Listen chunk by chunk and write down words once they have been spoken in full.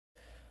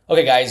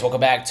Okay guys,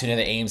 welcome back to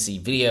another AMC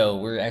video.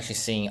 We're actually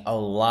seeing a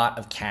lot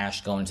of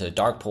cash going to the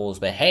dark pools,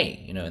 but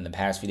hey, in the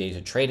past few days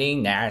of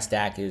trading,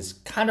 NASDAQ is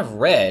kind of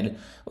red,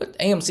 but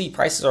AMC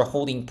prices are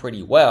holding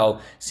pretty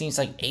well. Seems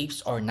like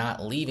apes are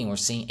not leaving. We're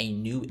seeing a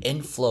new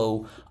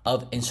inflow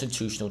of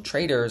institutional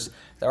traders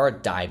that are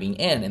diving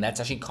in, and that's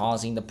actually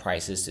causing the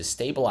prices to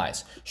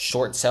stabilize.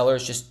 Short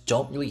sellers just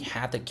don't really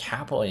have the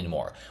capital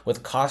anymore.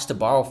 With cost to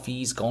borrow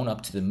fees going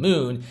up to the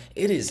moon,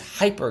 it is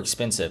hyper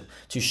expensive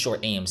to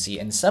short AMC,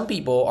 and some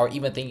people are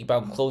even thinking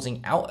about closing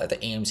out of the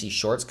AMC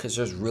shorts because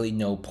there's really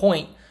no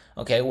point,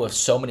 okay, with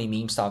so many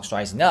meme stocks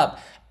rising up.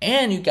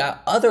 And you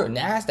got other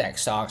NASDAQ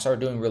stocks are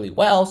doing really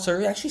well. So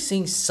you're actually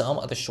seeing some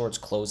of the shorts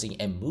closing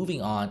and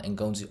moving on and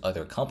going to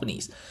other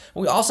companies.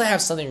 We also have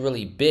something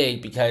really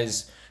big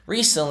because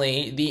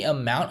recently the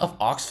amount of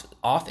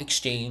off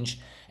exchange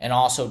and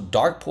also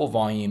dark pool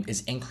volume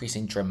is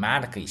increasing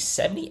dramatically.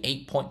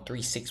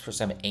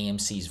 78.36% of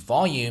AMC's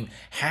volume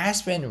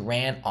has been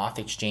ran off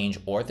exchange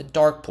or the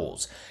dark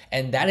pools.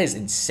 And that is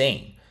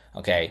insane.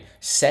 Okay,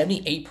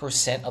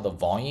 78% of the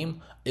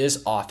volume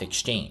is off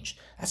exchange.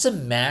 That's a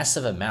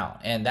massive amount,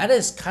 and that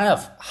is kind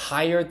of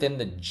higher than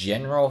the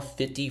general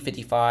 50,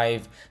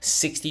 55,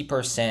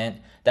 60%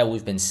 that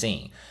we've been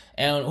seeing.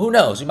 And who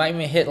knows, we might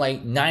even hit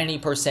like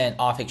 90%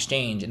 off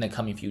exchange in the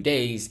coming few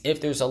days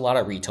if there's a lot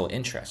of retail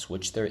interest,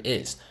 which there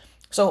is.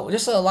 So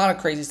just a lot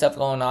of crazy stuff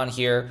going on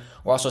here.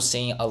 We're also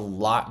seeing a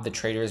lot of the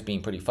traders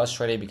being pretty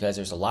frustrated because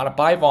there's a lot of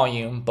buy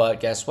volume,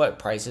 but guess what?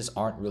 Prices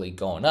aren't really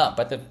going up.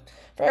 But the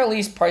very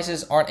least,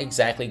 prices aren't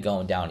exactly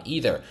going down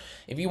either.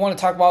 If you want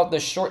to talk about the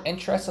short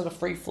interest of the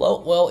free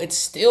float, well, it's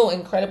still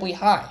incredibly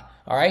high,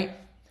 all right?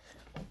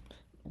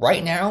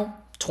 Right now,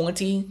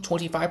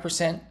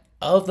 20-25%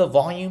 of the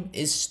volume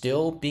is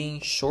still being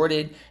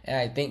shorted, and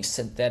I think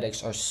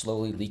synthetics are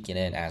slowly leaking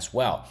in as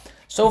well.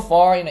 So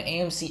far,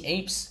 AMC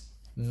apes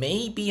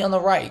may be on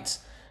the right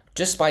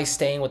just by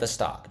staying with the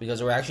stock,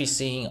 because we're actually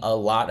seeing a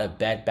lot of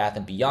Bed Bath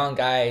 & Beyond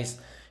guys.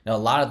 A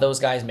lot of those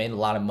guys made a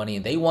lot of money,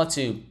 and they want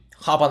to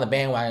hop on the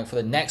bandwagon for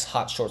the next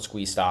hot short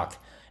squeeze stock.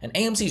 And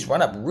AMC's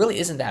run-up really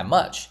isn't that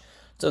much.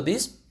 So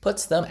this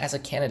puts them as a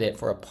candidate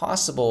for a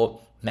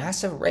possible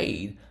massive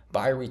raid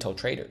by retail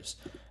traders.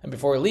 And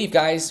before we leave,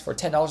 guys, for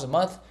 $10 a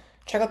month,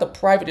 check out the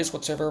private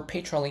Discord server,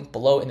 Patreon link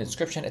below in the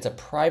description. It's a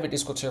private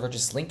Discord server.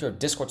 Just link your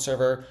Discord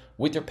server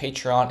with your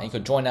Patreon and you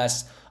can join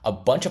us. A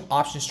bunch of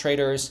options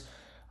traders,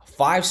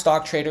 5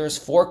 stock traders,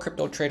 4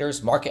 crypto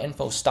traders, market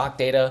info, stock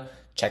data.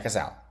 Check us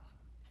out.